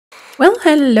Well,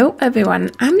 hello everyone,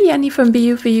 I'm Yeti from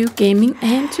BU Gaming,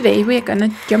 and today we're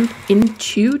gonna jump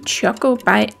into Chuchel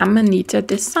by Amanita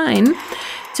Design.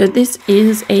 So this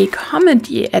is a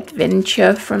comedy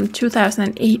adventure from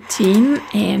 2018,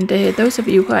 and those of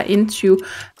you who are into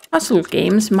puzzle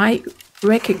games might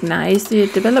recognize the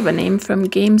developer name from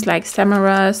games like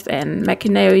Samarust and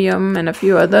Machinarium and a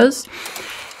few others.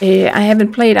 I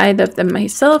haven't played either of them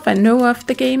myself. I know of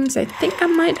the games. I think I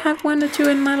might have one or two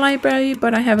in my library,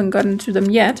 but I haven't gotten to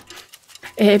them yet.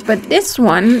 But this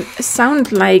one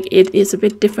sounds like it is a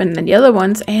bit different than the other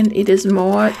ones, and it is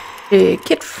more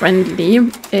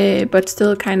kid-friendly, but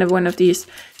still kind of one of these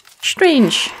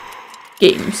strange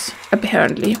games,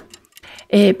 apparently.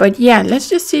 But yeah, let's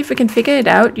just see if we can figure it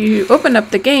out. You open up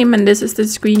the game, and this is the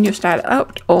screen you start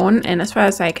out on, and as far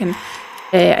as I can,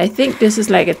 I think this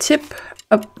is like a tip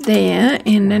up there,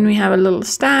 and then we have a little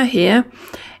star here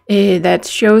that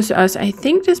shows us, I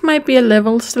think this might be a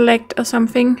level select or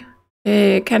something.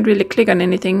 Can't really click on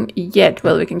anything yet.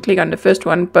 Well, we can click on the first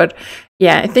one, but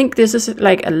yeah, I think this is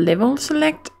like a level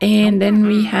select, and then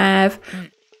we have,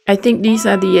 I think these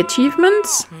are the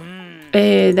achievements.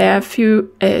 There are a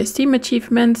few Steam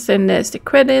achievements, and there's the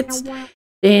credits.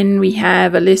 Then we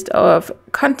have a list of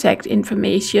contact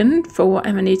information for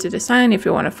Amanita Design if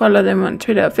you want to follow them on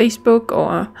Twitter or Facebook,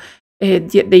 or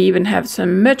they even have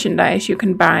some merchandise you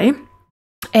can buy.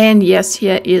 And yes,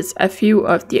 here is a few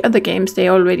of the other games. They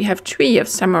already have 3 of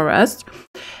Samarust.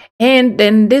 And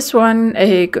then this one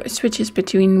switches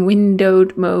between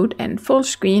windowed mode and full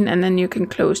screen, and then you can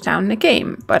close down the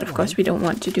game. But of course we don't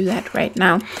want to do that right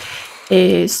now.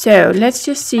 So let's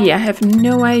just see. I have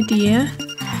no idea.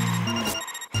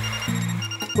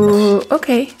 Oh,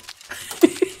 okay.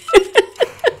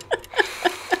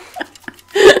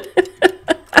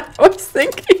 I was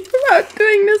thinking about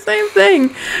doing the same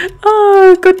thing.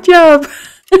 Oh, good job.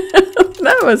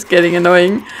 That was getting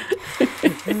annoying.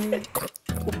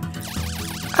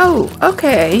 Oh,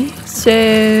 okay.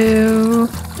 So...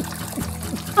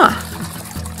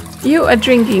 you are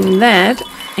drinking that,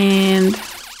 and...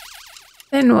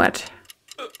 then what?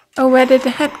 Oh, where did the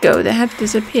hat go? The hat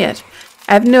disappeared.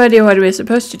 I have no idea what we're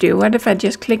supposed to do. What if I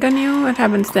just click on you? What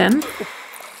happens then?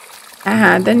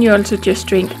 Aha, then you also just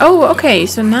drink. Oh, okay,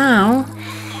 so now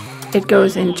it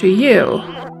goes into you.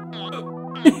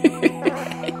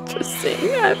 Interesting.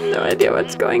 I have no idea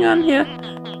what's going on here.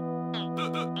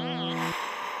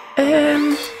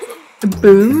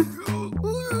 Boom.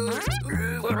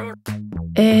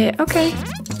 Okay.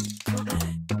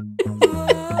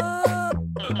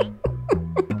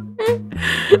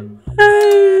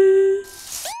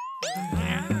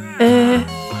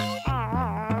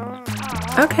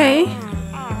 Okay.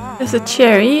 There's a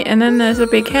cherry, and then there's a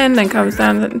big hand that comes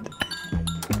down and...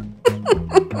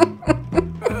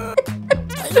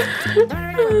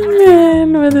 Oh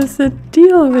man, what is the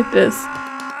deal with this?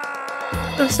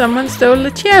 So someone stole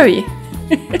the cherry.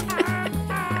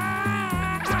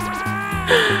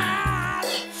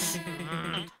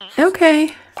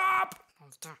 Okay.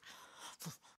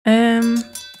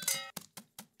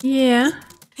 Yeah.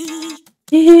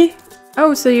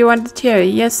 Oh, so you want the cherry?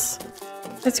 Yes.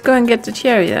 Let's go and get the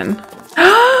cherry then.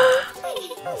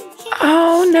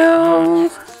 Oh no.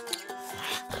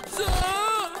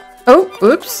 Oh,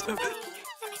 oops.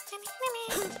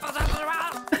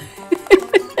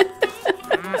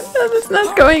 That is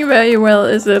not going very well,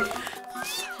 is it?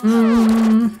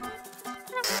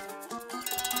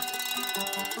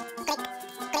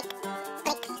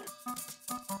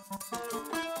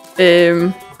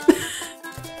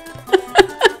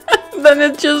 Then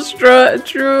it just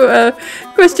drew a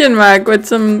question mark with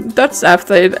some dots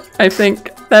after it, I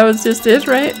think. That was just it,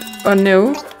 right? Or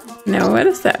no? No, what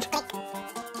is that?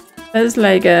 That is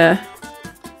like a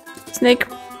snake.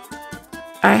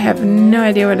 I have no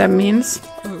idea what that means.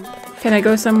 Can I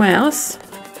go somewhere else?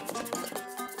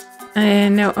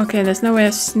 No, okay, there's no way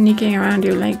of sneaking around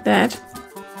you like that.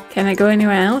 Can I go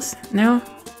anywhere else? No?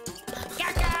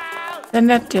 Then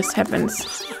that just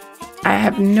happens. I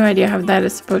have no idea how that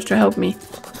is supposed to help me.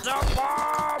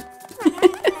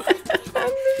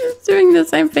 It's doing the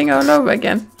same thing all over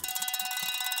again.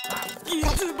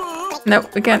 No,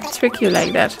 we can't trick you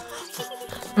like that.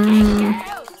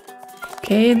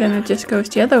 Okay, then it just goes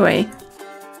the other way.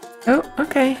 Oh,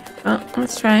 okay. Well,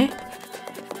 let's try.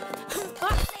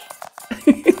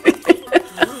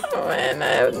 Oh man,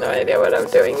 I have no idea what I'm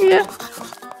doing here.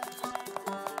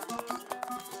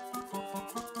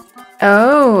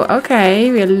 Oh,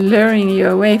 okay. We're luring you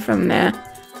away from there.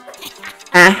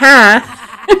 Aha!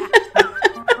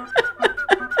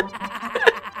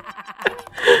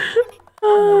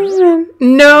 Oh, man.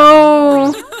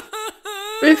 No!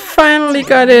 We finally we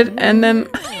got it, and then...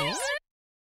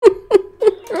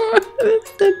 What is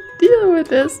the deal with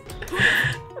this?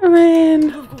 Oh,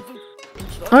 man.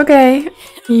 Okay.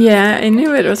 Yeah, I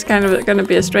knew it was kind of gonna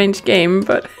be a strange game,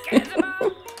 but...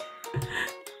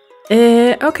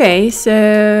 okay,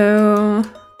 so...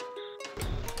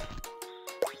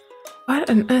 What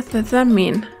on earth does that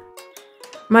mean?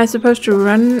 Am I supposed to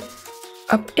run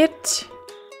up it?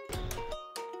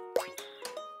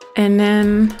 And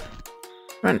then...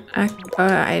 Run...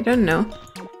 I don't know.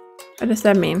 What does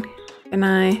that mean? Can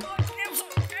I...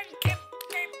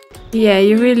 Yeah,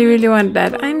 you really want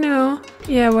that. I know.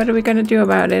 Yeah, what are we gonna do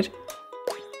about it?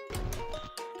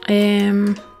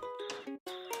 Can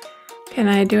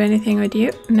I do anything with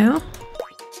you? No?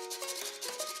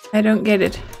 I don't get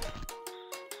it.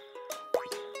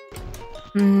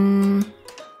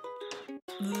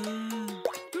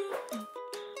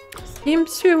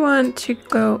 Seems to want to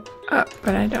go up,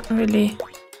 but I don't really...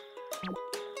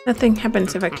 Nothing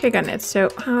happens if I click on it, so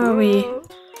how are we...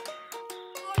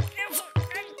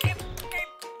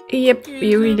 Yep,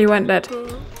 you really want that.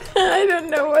 I don't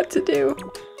know what to do.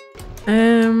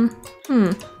 Can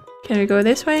we go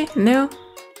this way? No.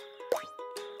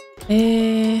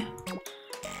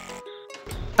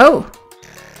 Oh!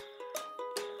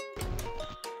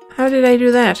 How did I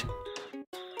do that?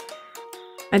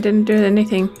 I didn't do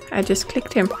anything. I just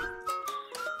clicked him.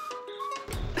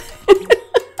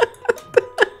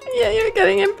 Yeah, you're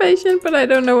getting impatient, but I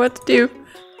don't know what to do.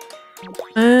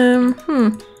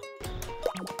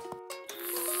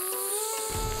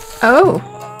 Oh!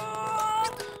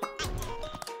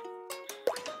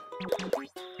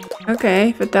 Okay,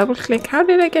 if I double click, how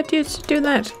did I get you to do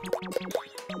that?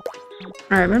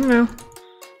 I don't know.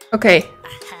 Okay.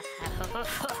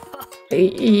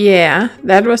 Yeah,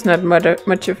 that was not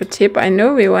much of a tip. I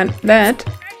know we want that.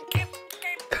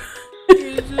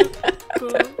 I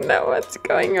don't know what's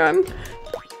going on.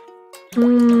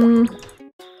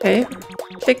 Okay.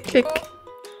 Click, click.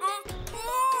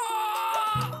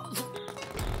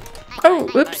 Oh,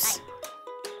 whoops.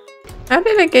 How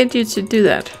did I get you to do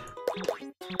that?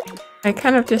 I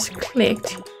kind of just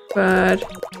clicked, but...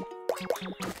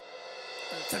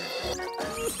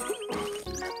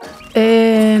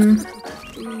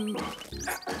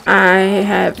 I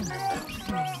have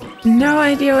no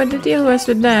idea what the deal was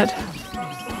with that.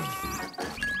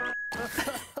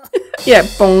 Yeah,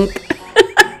 bonk.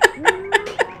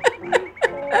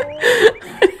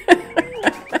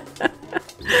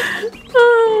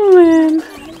 Oh man.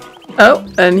 Oh,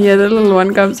 and here the little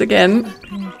one comes again.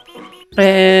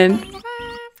 And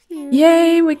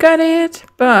yay, we got it.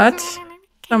 But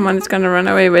someone is gonna run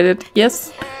away with it.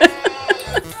 Yes.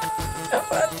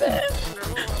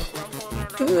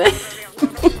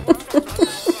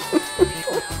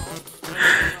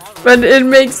 But it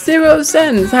makes zero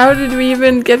sense. How did we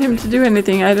even get him to do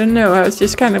anything? I don't know. I was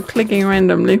just kind of clicking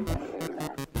randomly.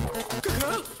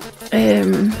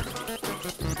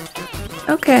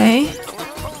 Okay.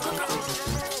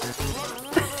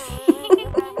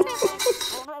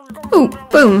 Ooh,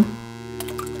 boom.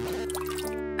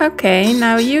 Okay,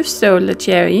 now you stole the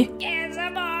cherry.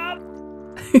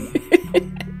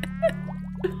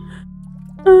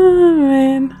 Oh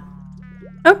man.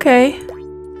 Okay.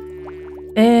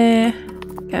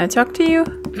 Can I talk to you?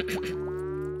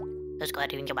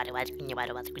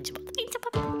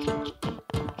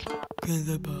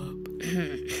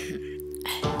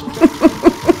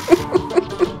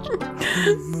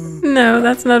 No,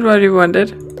 that's not what we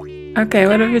wanted. Okay,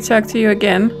 what if we talk to you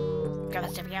again?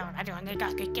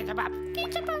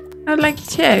 I'd like a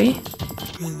cherry.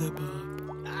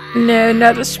 No,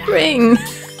 not a spring.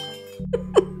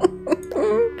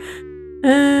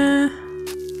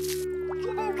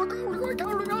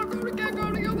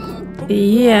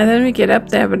 Yeah, then we get up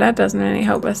there, but that doesn't really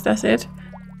help us, does it?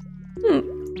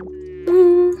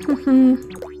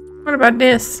 What about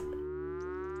this?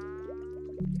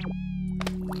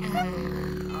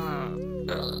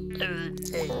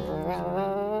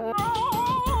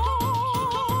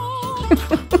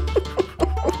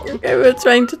 Okay, we're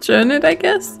trying to turn it, I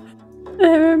guess.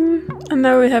 And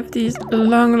now we have these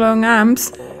long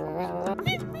arms.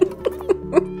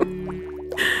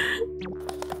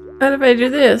 What if I do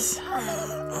this?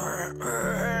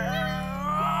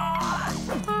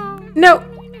 No!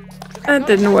 That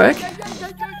didn't work.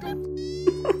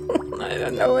 I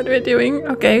don't know what we're doing.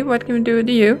 Okay, what can we do with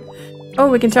you? Oh,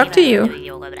 we can talk to you.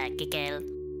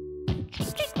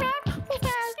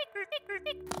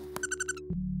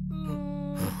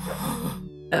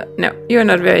 No, you're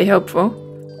not very helpful.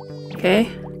 Okay.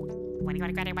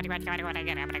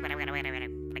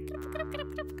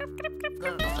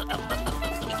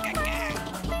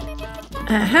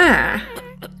 Aha!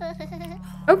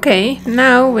 Okay,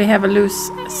 now we have a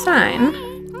loose sign.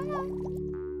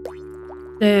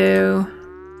 So...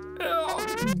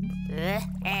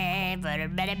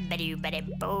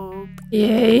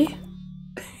 Yay.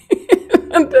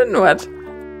 And then what?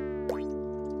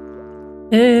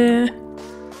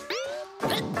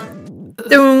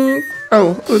 Dung.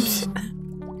 Oh, oops.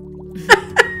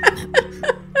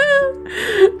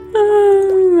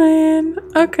 Oh, man.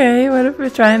 Okay, what if we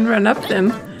try and run up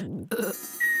then?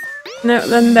 No,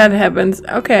 then that happens.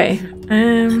 Okay.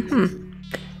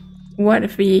 What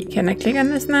if we... Can I click on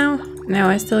this now? No,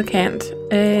 I still can't.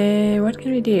 What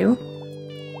can we do?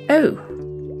 Oh.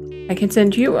 I can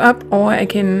send you up, or I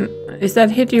can... Is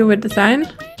that hit you with the sign?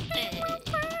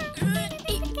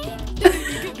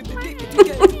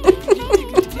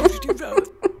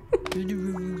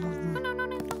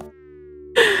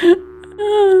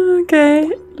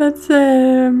 Okay, let's...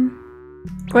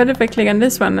 What if I click on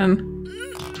this one then?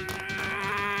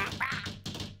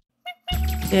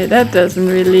 Yeah, that doesn't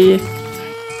really...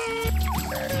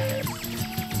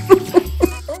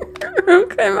 Who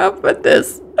came up with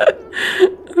this?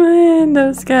 Man,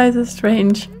 those guys are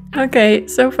strange. Okay,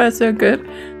 so far so good.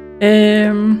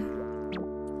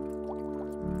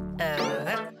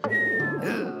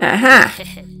 Aha!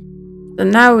 So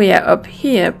now we are up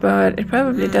here, but it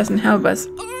probably doesn't help us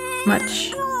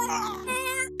much.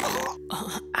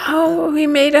 Oh, we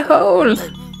made a hole!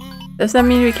 Does that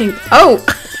mean we can... Oh!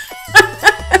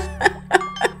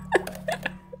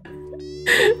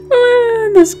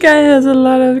 This guy has a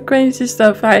lot of crazy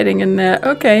stuff hiding in there.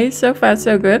 Okay, so far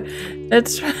so good.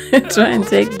 Let's try and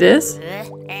take this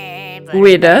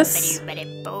with us.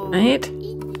 Right?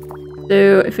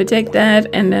 So if we take that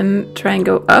and then try and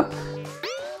go up.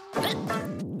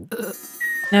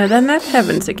 Now then that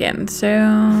happens again. So,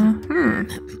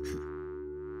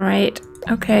 right,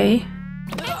 okay.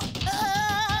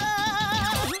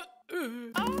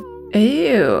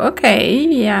 Ew, okay,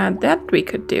 yeah, that we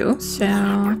could do. So...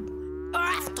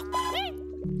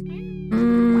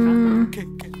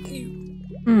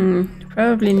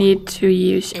 probably need to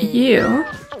use you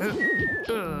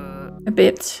a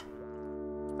bit.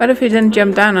 What if we didn't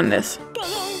jump down on this?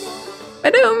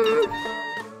 Ba-dum!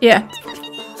 Yeah.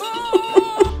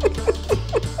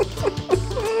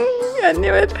 I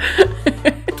knew it.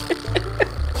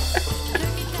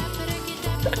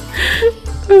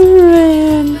 Oh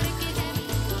man.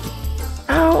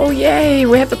 Oh yay,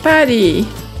 we have a party.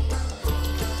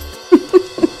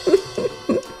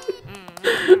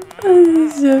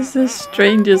 This is just the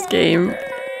strangest game.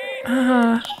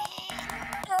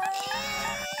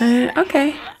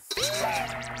 Okay.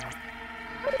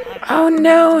 Oh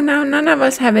no, now none of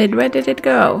us have it. Where did it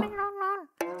go?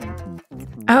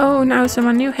 Oh, now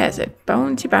someone new has it.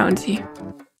 Bouncy, bouncy.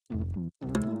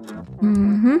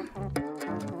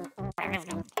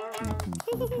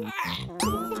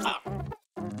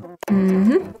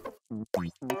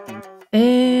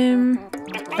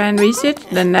 Try and reset,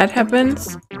 then that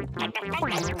happens.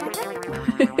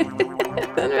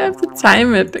 Then we have to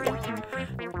time it.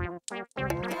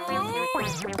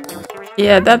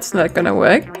 Yeah, that's not gonna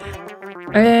work.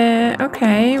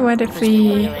 Okay, what if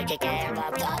we...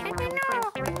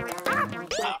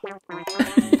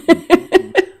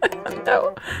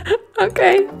 No.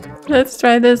 Okay, let's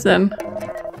try this then.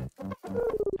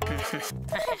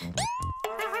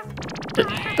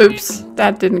 Oops,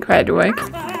 that didn't quite work.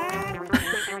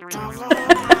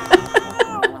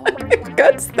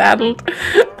 Got startled.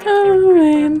 Oh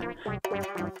man.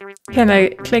 Can I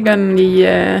click on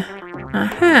the...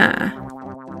 Aha.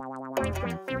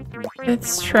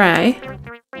 Let's try.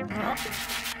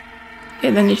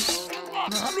 Okay, then you...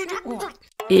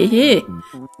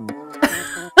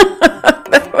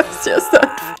 That was just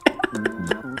unfair.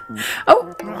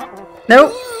 Oh!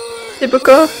 No!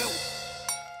 Typical.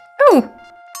 Oh!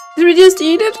 Did we just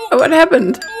eat it? Or what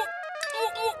happened?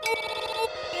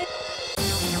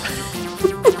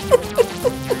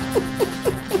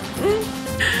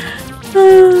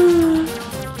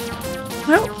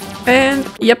 Oh, and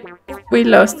yep, we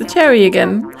lost the cherry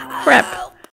again. Crap.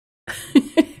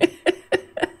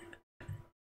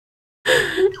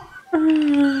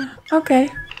 Okay.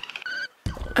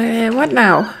 What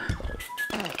now?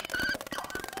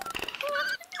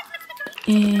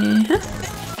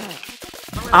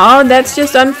 Oh, that's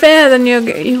just unfair. Then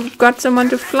you've got someone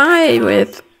to fly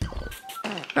with.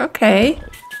 Okay.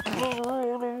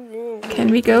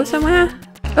 Can we go somewhere?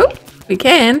 Oh, we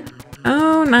can.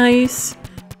 Oh, nice.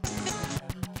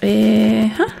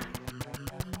 Can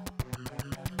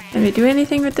we do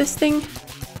anything with this thing?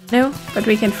 No, but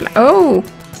we can fly. Oh!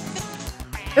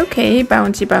 Okay,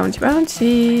 bouncy, bouncy,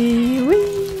 bouncy.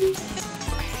 Whee.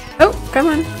 Oh, come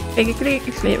on. Click, click,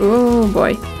 click. Oh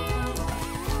boy.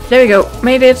 There we go.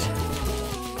 Made it.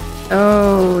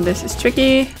 Oh, this is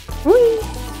tricky. Whee.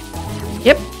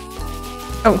 Yep.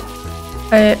 Oh.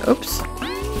 Oops.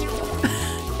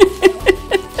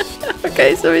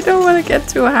 Okay, so we don't want to get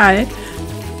too high.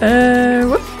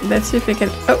 Whoop. Let's see if we can.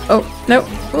 Oh, no.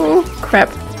 Oh, crap.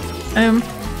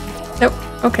 Nope.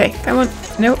 Okay, come on.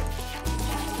 Nope.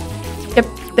 Yep,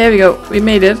 there we go. We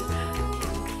made it.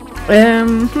 I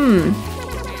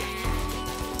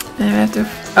have to.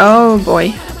 Oh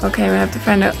boy. Okay, we have to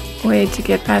find a way to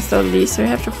get past all these. So we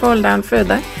have to fall down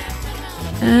further.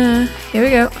 Here we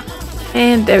go.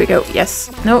 And there we go.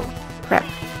 Yes. No. Crap.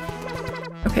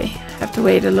 Okay, have to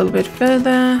wait a little bit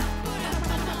further.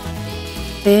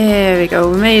 There we go.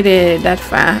 We made it that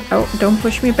far. Oh, don't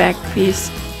push me back,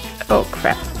 please. Oh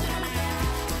crap.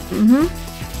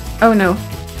 Oh no.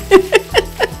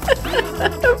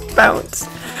 Bounce.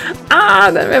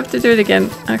 Ah, then we have to do it again.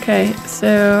 Okay,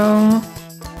 so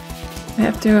we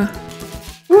have to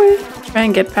try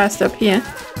and get past up here.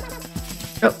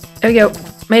 Oh, there we go.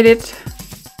 Made it.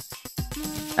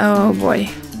 Oh boy.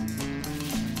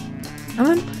 Come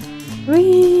on.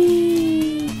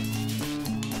 Whee.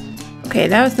 Okay,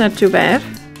 that was not too bad.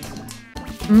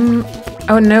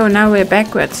 Oh no, now we're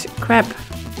backwards. Crap.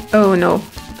 Oh no.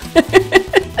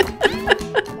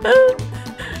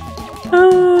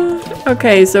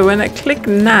 Okay, so when I click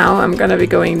now, I'm gonna be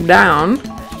going down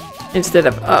instead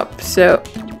of up. So,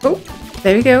 oh,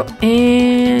 there we go.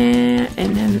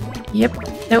 And then, yep.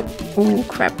 Nope. Oh,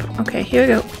 crap. Okay, here we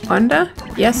go. Under.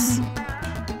 Yes.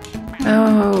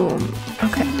 Oh,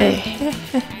 okay.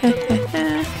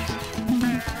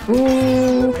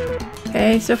 Ooh.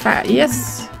 Okay, so far.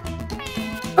 Yes.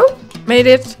 Oh, made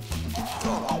it.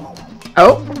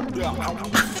 Oh.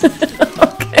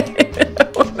 Okay. I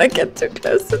don't want to get too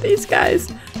close to these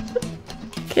guys.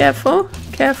 Careful.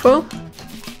 Careful.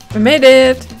 We made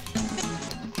it.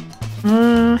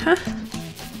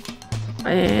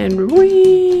 And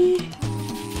we.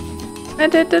 Where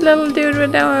did the little dude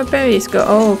with our berries go?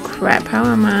 Oh crap, how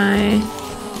am I?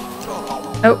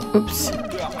 Oh, oops.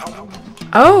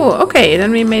 Oh, okay,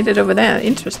 then we made it over there.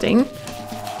 Interesting.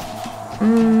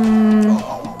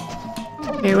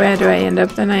 Okay, where do I end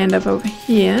up? Then I end up over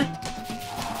here.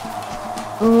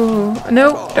 Oh,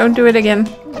 no, don't do it again.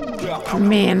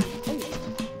 Man.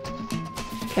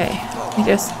 Okay, we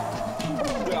just...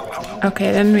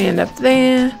 Okay, then we end up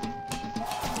there.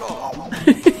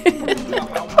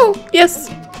 Oh, yes!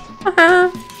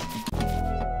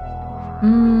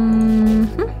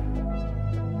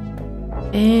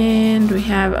 And we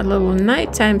have a little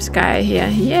nighttime sky here.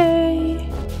 Yay!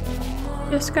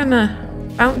 Just gonna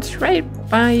bounce right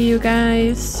by you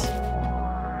guys.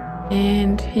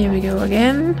 And here we go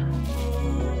again.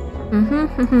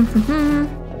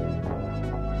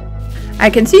 I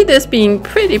can see this being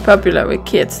pretty popular with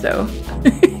kids though.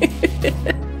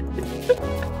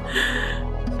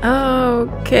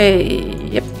 Okay,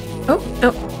 yep. Oh,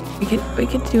 no. We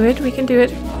can do it. We can do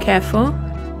it. Careful.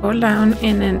 Hold down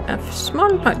and then a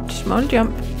small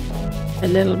jump. A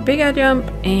little bigger jump.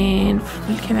 And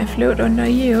can I float under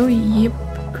you? Yep.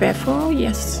 Careful.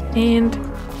 Yes. And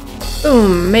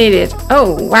boom, made it.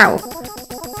 Oh, wow.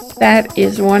 That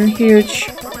is one huge...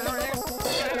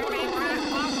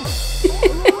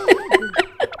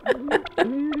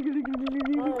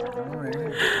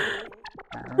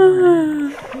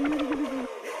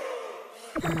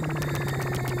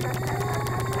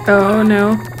 Oh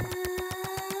no.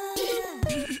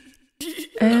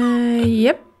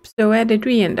 Yep. So where did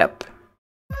we end up?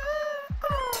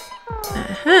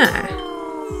 Aha.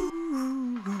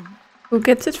 Who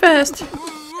gets it first?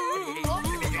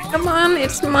 Come on,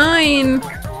 it's mine.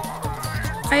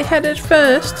 I had it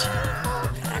first.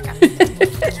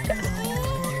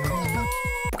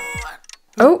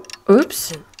 Oh,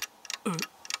 oops.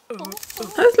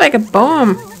 That was like a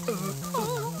bomb.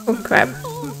 Oh crap.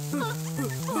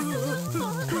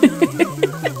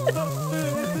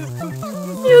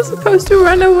 You're supposed to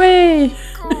run away.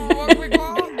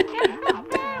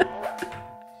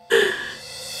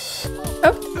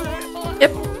 Oh,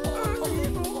 yep.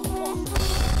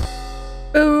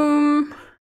 Boom.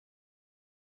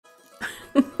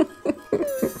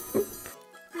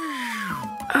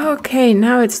 Okay,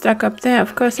 now it's stuck up there.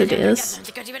 Of course it is.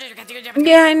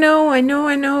 Yeah, I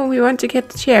know. We want to get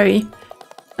the cherry.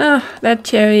 Oh, that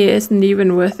cherry isn't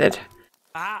even worth it.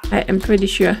 I am pretty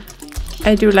sure.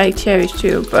 I do like cherries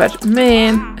too, but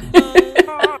man.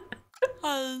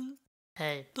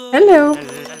 Hello.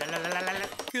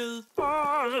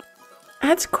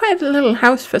 That's quite a little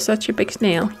house for such a big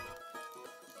snail.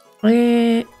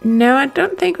 No, I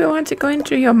don't think we want to go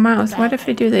into your mouth. What if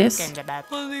we do this?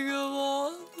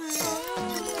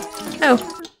 Oh.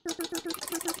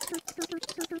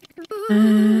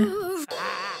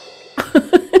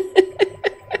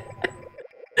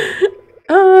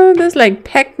 Oh, there's like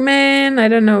Pac-Man. I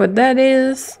don't know what that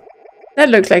is. That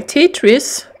looks like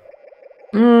Tetris.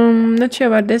 Not sure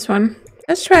about this one.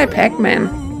 Let's try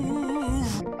Pac-Man.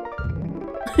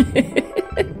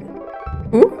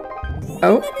 Ooh.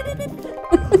 Oh.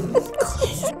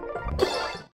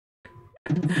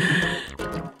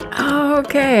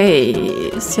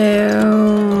 Okay,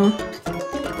 so...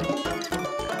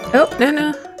 Oh,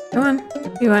 no. Come on.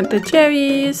 We want the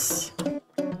cherries.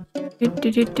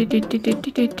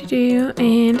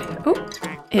 And... Oh,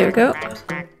 here we go.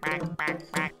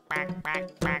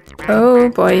 Oh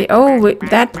boy. Oh, wait,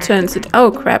 that turns it...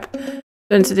 Oh, crap.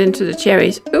 Turns it into the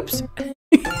cherries. Oops.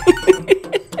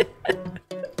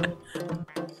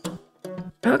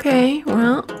 Okay,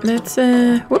 well, let's,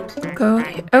 whoop, go.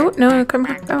 Oh, no, come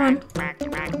on.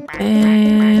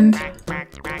 And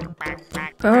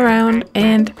go around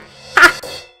and... Ah!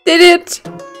 Did it!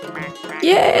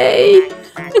 Yay!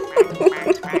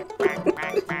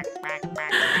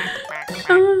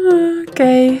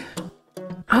 Okay.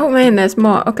 Oh man, there's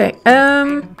more. Okay,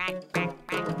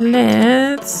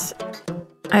 let's...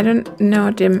 I don't know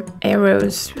what the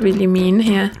arrows really mean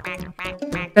here.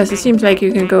 Because it seems like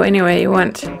you can go anywhere you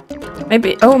want.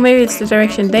 Maybe... Oh, maybe it's the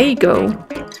direction they go.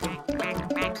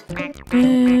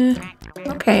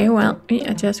 Okay, well, we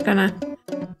are just gonna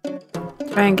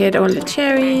try and get all the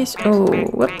cherries. Oh,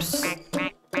 whoops.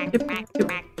 Yep.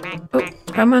 Oh,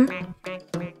 come on.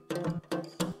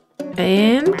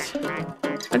 And...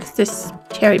 What is this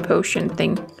cherry potion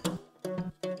thing?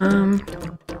 Oh,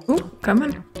 come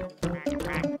on.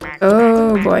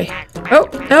 Oh, boy. Oh,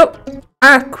 no!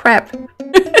 Ah, crap.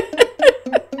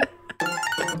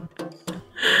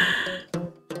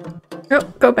 Oh,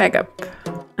 go back up.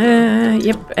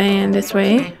 Yep, and this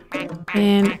way.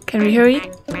 And can we hurry?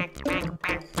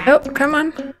 Oh, come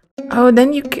on. Oh,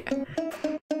 then you can...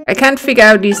 I can't figure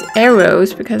out these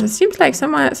arrows because it seems like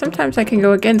sometimes I can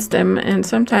go against them and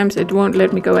sometimes it won't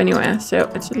let me go anywhere. So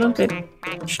it's a little bit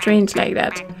strange like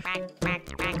that.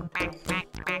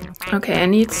 Okay, I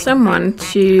need someone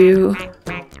to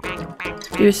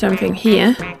do something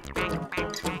here.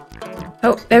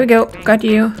 Oh, there we go. Got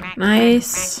you.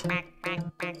 Nice.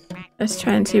 Let's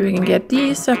try and see if we can get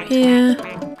these up here.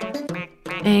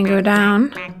 And go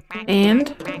down.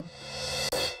 And...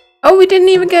 Oh, we didn't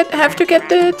even have to get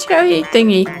the cherry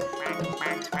thingy.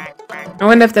 I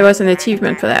wonder if there was an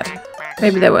achievement for that.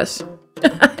 Maybe there was.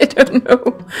 I don't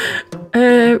know.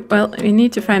 Well, we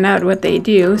need to find out what they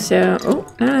do. So, oh,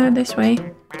 no, this way.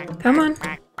 Come on.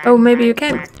 Oh, maybe you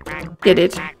can't get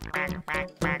it.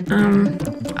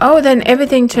 Oh, then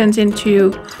everything turns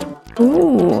into...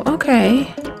 Ooh,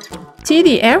 okay. See,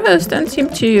 the arrows don't seem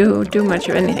to do much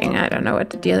of anything. I don't know what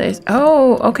the deal is.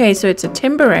 Oh, okay, so it's a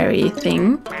temporary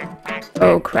thing.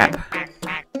 Oh, crap.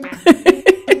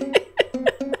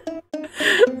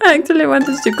 I actually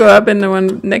wanted to go up in the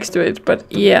one next to it, but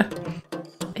yeah.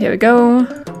 Here we go.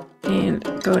 And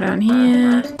go down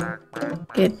here.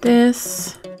 Get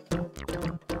this.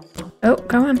 Oh,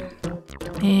 come on.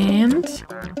 And...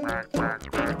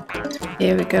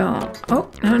 Here we go. Oh,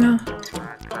 no.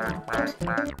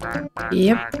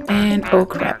 Yep, and oh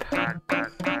crap.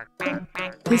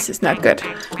 This is not good.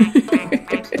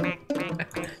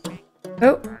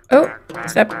 Oh,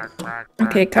 stop.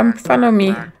 Okay, come follow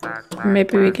me.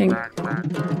 Maybe we can...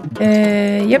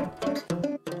 Yep.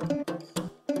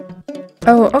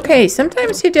 Oh, okay,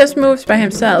 sometimes he just moves by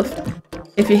himself.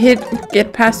 If you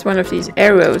get past one of these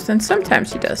arrows, then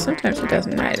sometimes he does, sometimes he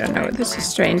doesn't. I don't know, this is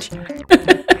strange.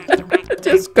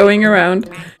 Just going around.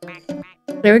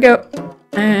 There we go.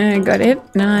 Got it.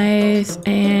 Nice.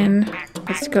 And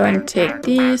let's go and take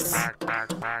these.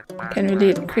 Can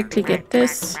we quickly get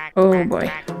this? Oh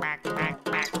boy.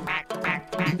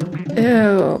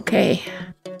 Okay.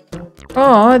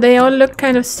 Oh, they all look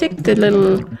kind of sick, the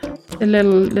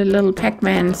little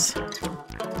Pac-Mans.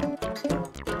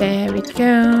 There we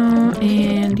go.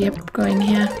 And yep, go in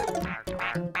here.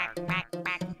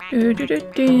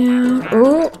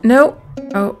 Oh, no.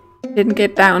 Oh, didn't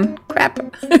get down. Crap.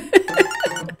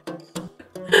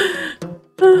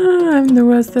 I'm the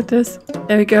worst at this.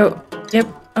 There we go. Yep.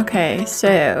 Okay,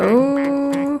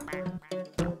 so...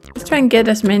 let's try and get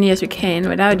as many as we can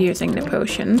without using the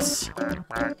potions.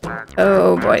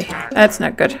 Oh boy, that's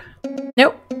not good.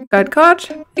 Nope, got caught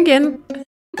again.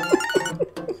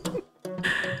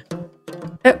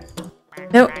 Oh,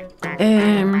 no,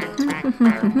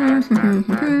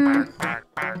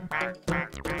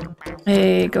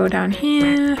 Go down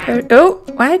here. Oh,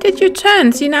 why did you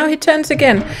turn? See, now he turns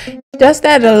again. He does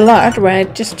that a lot, where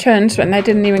it just turns when I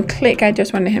didn't even click. I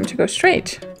just wanted him to go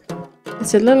straight.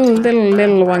 It's a little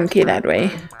wonky that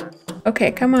way.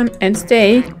 Okay, come on and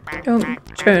stay. Don't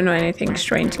turn or anything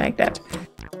strange like that.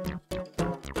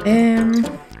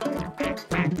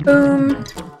 Boom.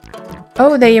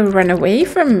 Oh, they run away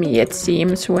from me, it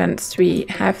seems, once we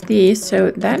have these, so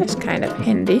that is kind of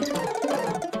handy.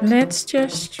 Let's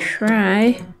just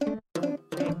try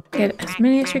get as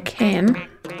many as we can.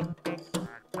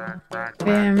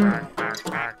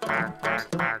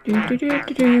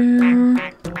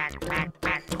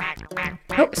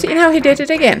 Oh, see, now he did it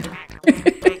again.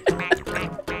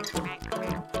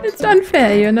 It's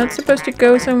unfair. You're not supposed to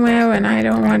go somewhere when I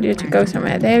don't want you to go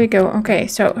somewhere. There we go. Okay,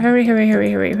 so hurry.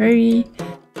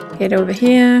 Get over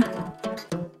here.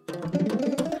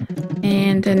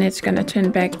 And then it's gonna turn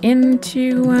back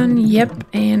into one. Yep,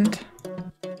 and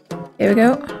there we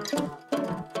go.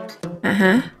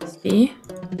 See?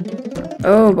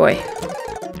 Oh boy.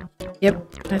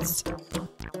 Yep, let's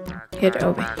get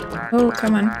over here. Oh,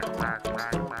 come on.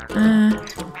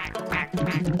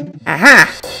 Aha!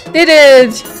 Did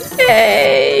it!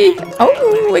 Yay!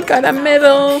 Oh, we got a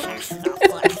medal!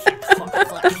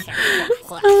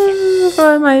 Oh,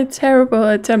 for my terrible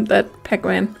attempt at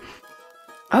Pac-Man.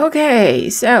 Okay,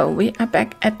 so we are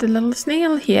back at the little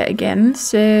snail here again.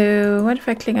 So, what if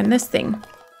I click on this thing?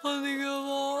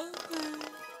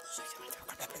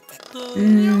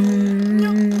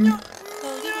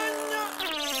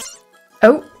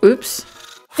 Oh, oops.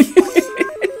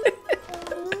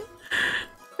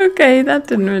 Okay, that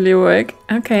didn't really work.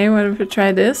 Okay, what if we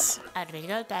try this?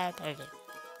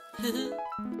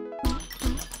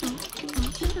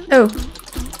 Oh.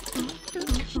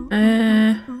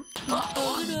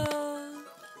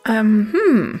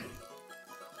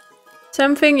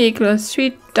 Something equals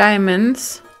 3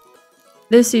 diamonds.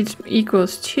 This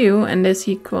equals 2, and this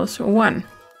equals 1.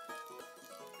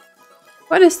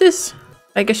 What is this?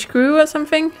 Like a screw or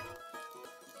something?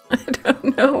 I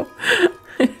don't know.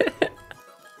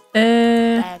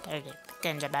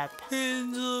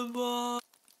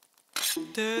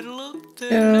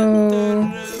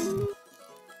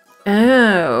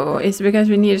 Oh, it's because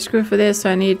we need a screw for this, so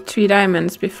I need 3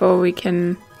 diamonds before we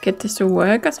can get this to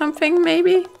work or something,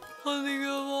 maybe?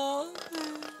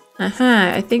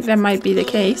 I think that might be the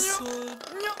case.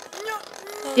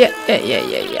 Yeah.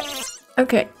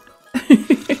 Okay.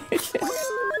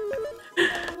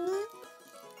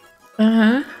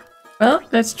 Well,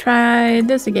 let's try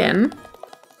this again.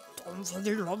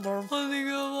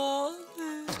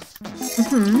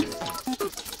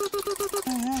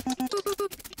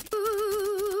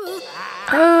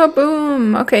 Oh,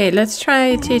 boom. Okay, let's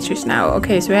try Tetris now.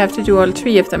 Okay, so we have to do all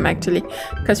 3 of them actually,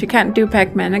 because we can't do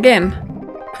Pac-Man again.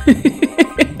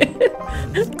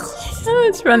 Oh,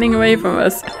 it's running away from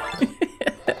us.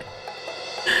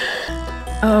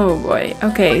 Oh boy.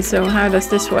 Okay, so how does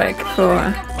this work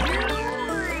for...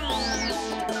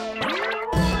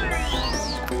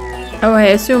 Oh, I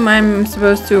assume I'm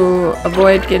supposed to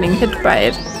avoid getting hit by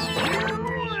it.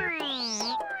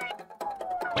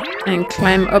 And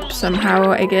climb up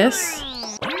somehow, I guess.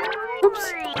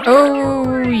 Oops.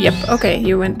 Oh, yep. Okay,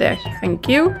 you went there. Thank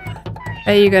you.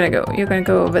 Where are you gonna go? You're gonna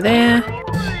go over there.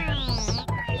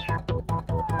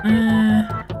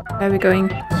 Where are we going?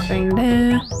 Going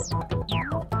there.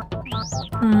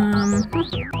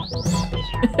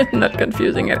 Not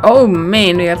confusing it. Oh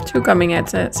man, we have 2 coming at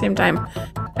the same time.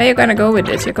 Where are you gonna go with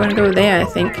this? You're gonna go there, I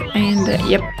think. And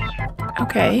yep.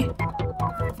 Okay.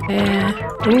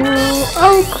 Ooh.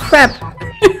 Oh crap!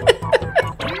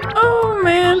 Oh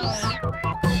man.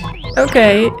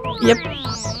 Okay. Yep.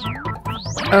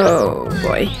 Oh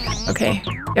boy. Okay.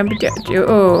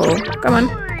 Oh, come on.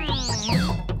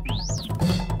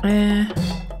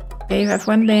 Okay, you have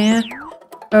one there.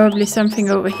 Probably something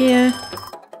over here.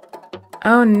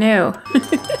 Oh no.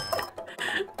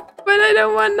 But I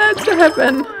don't want that to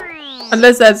happen.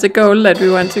 Unless that's the goal, that we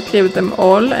want to clear them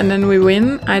all and then we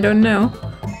win. I don't know.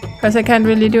 Because I can't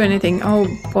really do anything. Oh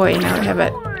boy, now I have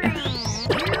it.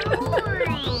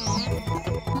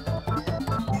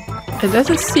 It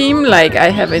doesn't seem like I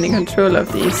have any control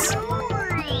of these.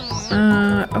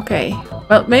 Okay.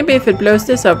 Well, maybe if it blows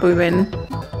this up, we win.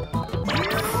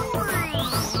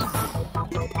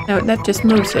 No, that just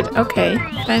moves it. Okay,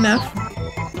 fair enough.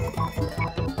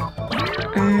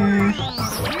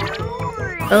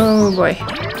 Oh boy.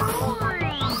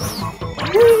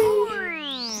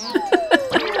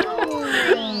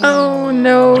 Oh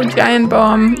no, giant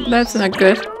bomb. That's not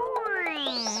good.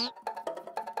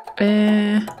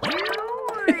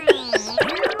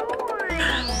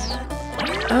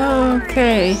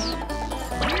 Okay.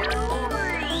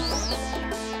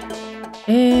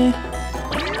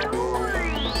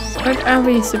 What are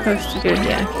we supposed to do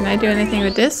here? Can I do anything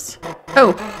with this?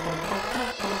 Oh.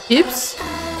 Oops.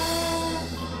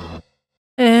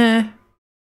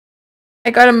 I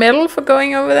got a medal for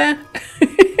going over there.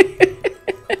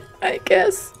 I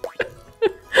guess.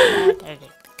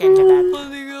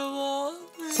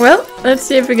 Well, let's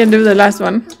see if we can do the last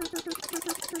one.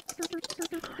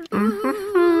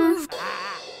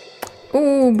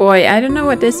 Oh boy, I don't know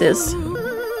what this is.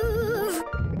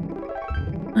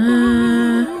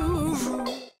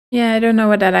 Yeah, I don't know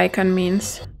what that icon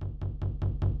means.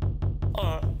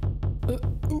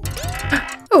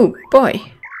 Oh boy.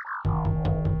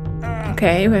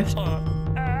 Okay, we've...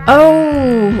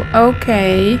 Oh,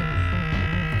 okay.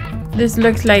 This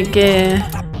looks like...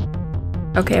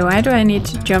 Okay, why do I need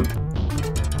to jump?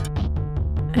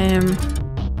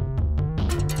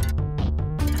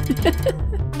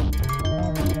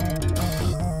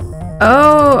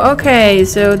 Oh, okay.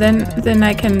 So then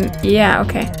I can... Yeah,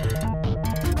 okay.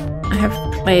 I have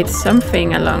played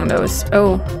something along those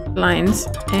lines.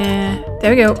 There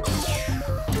we go.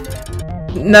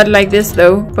 Not like this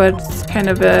though, but it's kind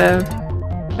of a...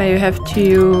 where you have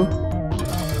to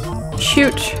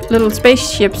shoot little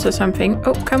spaceships or something.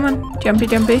 Oh, come on. Jumpy,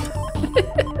 jumpy.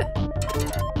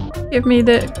 Give me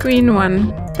the green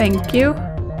one. Thank you.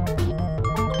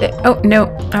 Oh, no.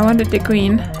 I wanted the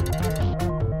green.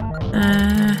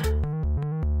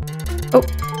 Oh,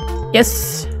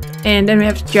 yes. And then we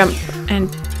have to jump and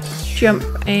jump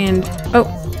and... Oh,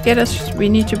 get us. We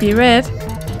need to be red.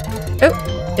 Oh,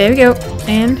 there we go.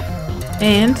 And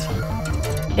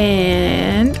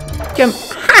jump.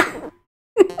 Ha!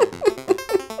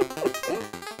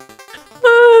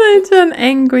 Oh, they turn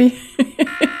angry.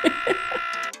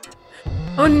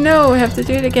 Oh no, we have to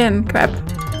do it again. Crap.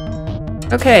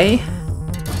 Okay.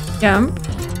 Jump.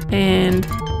 And...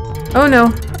 Oh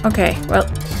no. Okay, well,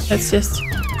 let's just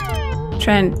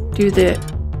try and do the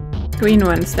green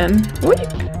ones then. Wait,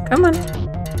 come on.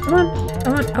 Come on.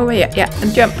 Come on. Oh, yeah, yeah.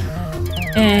 And jump.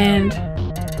 And...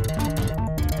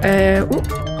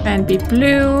 and be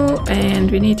blue.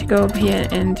 And we need to go over here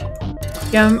and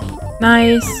jump.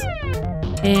 Nice.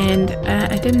 And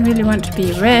I didn't really want to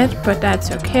be red, but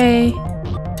that's okay.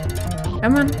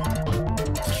 Come on.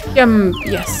 Jump.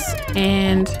 Yes.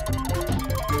 And...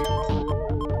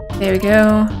 There we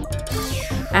go.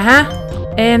 Aha.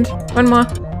 And one more.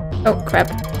 Oh, crap.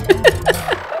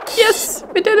 Yes!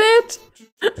 We did it!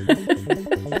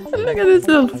 Look at his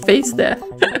little face there.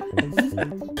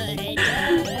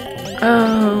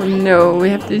 Oh no, we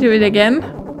have to do it again?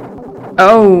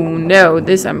 Oh no,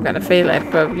 this I'm gonna fail at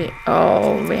probably.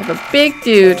 Oh, we have a big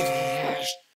dude.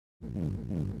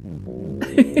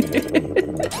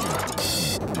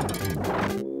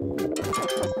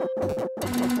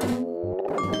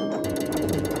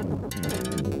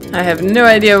 I have no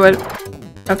idea what...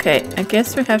 Okay, I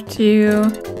guess we have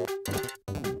to...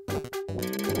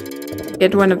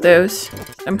 get one of those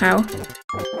somehow.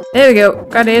 There we go,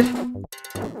 got it.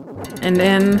 And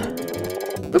then...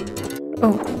 Oop.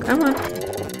 Oh, come on.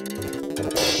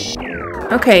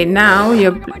 Okay, now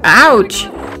you're... Ouch!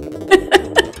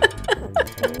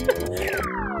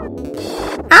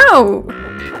 Ow!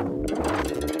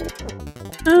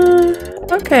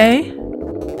 Okay.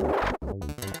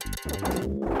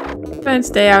 Try and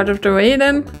stay out of the way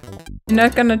then. You're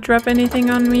not gonna drop anything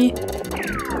on me.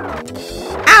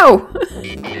 Ow!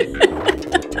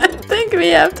 I think we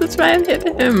have to try and hit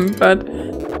him, but...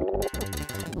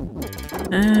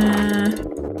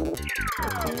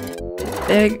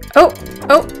 There we go.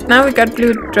 Oh! Now we got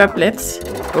blue droplets.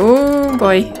 Oh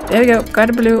boy. There we go. Got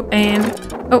a blue and...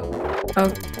 Oh!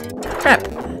 Oh, crap.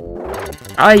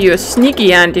 Oh, you're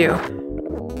sneaky, aren't you?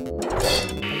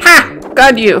 Ha!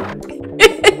 Got you!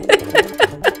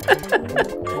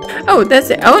 Oh, that's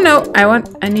it. Oh no,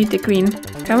 I need the green.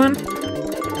 Come on.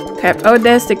 Crap. Oh,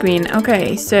 there's the green.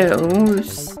 Okay, so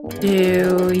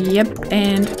yep,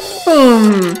 and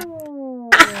boom.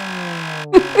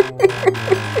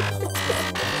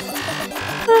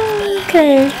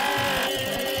 Okay.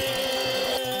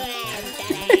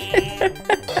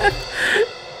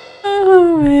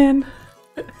 Oh man.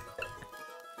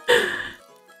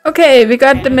 Okay, we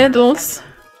got the medals.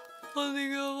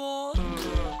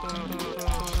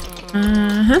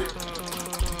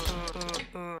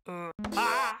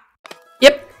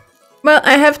 Yep. Well,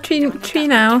 I have three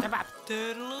now.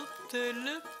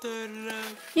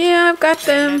 Yeah, I've got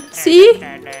them. See?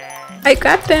 I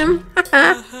got them.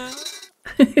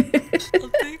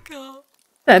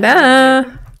 Ta-da!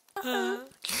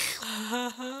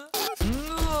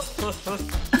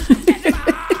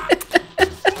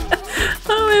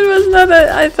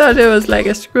 I thought it was like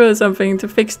a screw or something to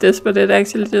fix this, but it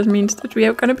actually just means that we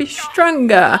are gonna be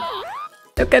stronger.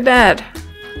 Look at that.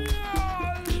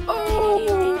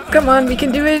 Oh, come on, we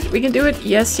can do it. We can do it.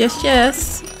 Yes, yes,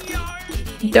 yes.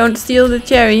 Don't steal the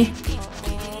cherry.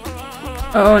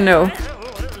 Oh no.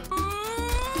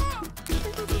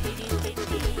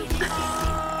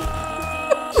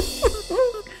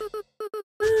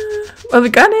 Well, we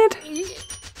got it.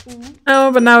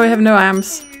 Oh, but now we have no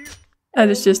arms. That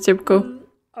is just typical.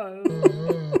 Oh,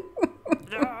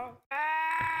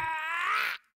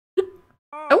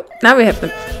 now we have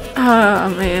them. Oh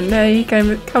man, there he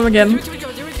can come again.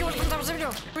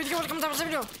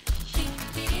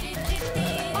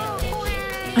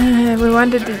 We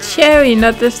wanted the cherry,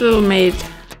 not this little maid.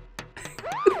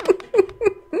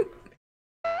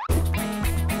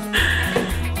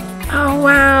 Oh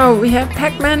wow, we have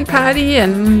Pac-Man party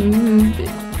and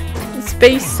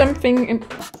space something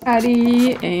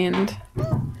party and...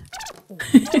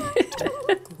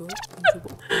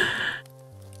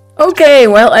 Okay,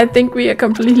 well, I think we are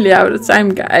completely out of time,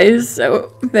 guys. So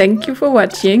thank you for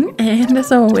watching, and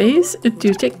as always,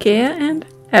 do take care and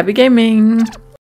happy gaming!